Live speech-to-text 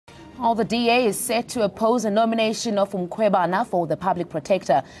Well, the DA is set to oppose a nomination of Mkhwebane for the public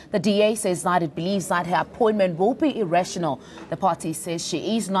protector. The DA says that it believes that her appointment will be irrational. The party says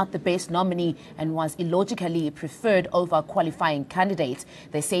she is not the best nominee and was illogically preferred over qualifying candidates.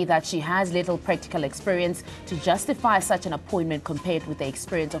 They say that she has little practical experience to justify such an appointment compared with the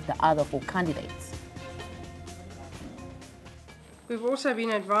experience of the other four candidates. We've also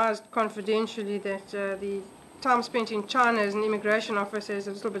been advised confidentially that the time spent in China as an immigration officer is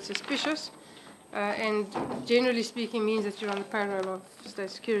a little bit suspicious and generally speaking means that you're on the payroll of state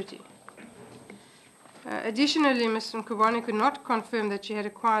security. Additionally, Ms. Mkhwebane could not confirm that she had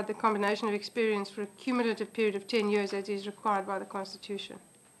acquired the combination of experience for a cumulative period of 10 years as is required by the Constitution.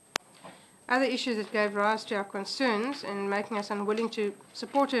 Other issues that gave rise to our concerns and making us unwilling to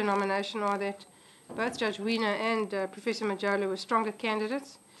support her nomination are that both Judge Wiener and Professor Mkhwebane were stronger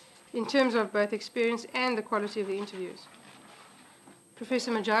candidates in terms of both experience and the quality of the interviews.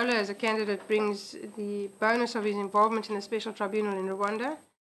 Professor Mkhwebane as a candidate brings the bonus of his involvement in the Special Tribunal in Rwanda.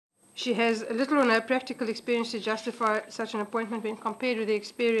 She has little or no practical experience to justify such an appointment when compared with the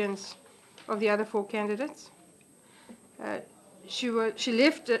experience of the other four candidates. She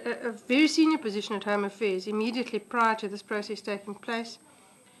left a very senior position at Home Affairs immediately prior to this process taking place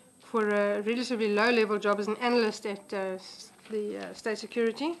for a relatively low-level job as an analyst at the State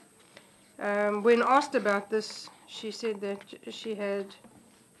Security. When asked about this, she said that she had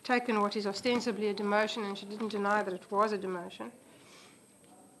taken what is ostensibly a demotion, and she didn't deny that it was a demotion.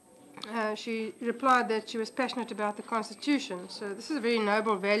 She replied that she was passionate about the Constitution, so this is a very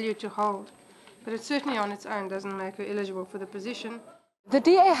noble value to hold, but it certainly on its own doesn't make her eligible for the position. The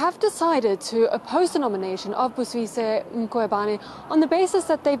DA have decided to oppose the nomination of Busisiwe Mkhwebane on the basis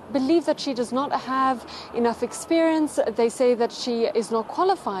that they believe that she does not have enough experience. They say that she is not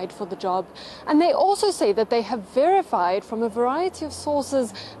qualified for the job. And they also say that they have verified from a variety of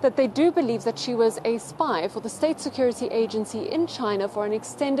sources that they do believe that she was a spy for the State Security Agency in China for an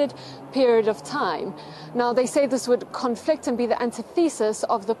extended period of time. Now, they say this would conflict and be the antithesis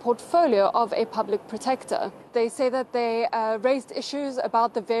of the portfolio of a public protector. They say that they raised issues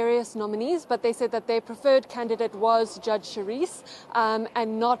about the various nominees, but they said that their preferred candidate was Judge Charisse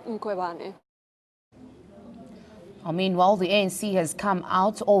and not Mkhwebane. Meanwhile, the ANC has come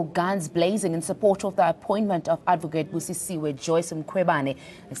out all guns blazing in support of the appointment of Advocate Busisiwe Joyce Mkhwebane.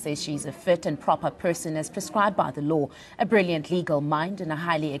 They say she's a fit and proper person as prescribed by the law, a brilliant legal mind and a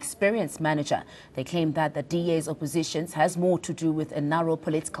highly experienced manager. They claim that the DA's opposition has more to do with a narrow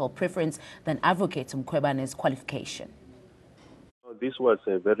political preference than Advocate Mkhwebane's qualification. This was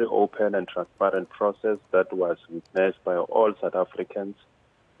a very open and transparent process that was witnessed by all South Africans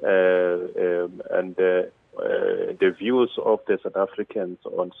the views of the South Africans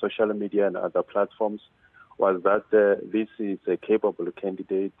on social media and other platforms was that this is a capable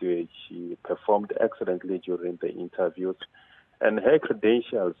candidate. She performed excellently during the interviews, and her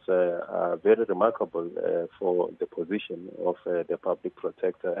credentials are very remarkable for the position of the public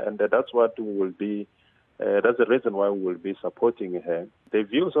protector, and that's what will be. That's the reason why we will be supporting her. The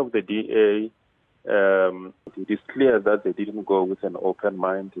views of the DA, it is clear that they didn't go with an open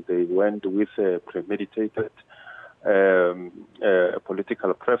mind. They went with a premeditated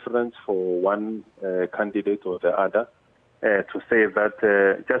political preference for one candidate or the other, to say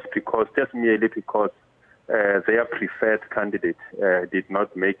that just merely because their preferred candidate did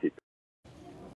not make it.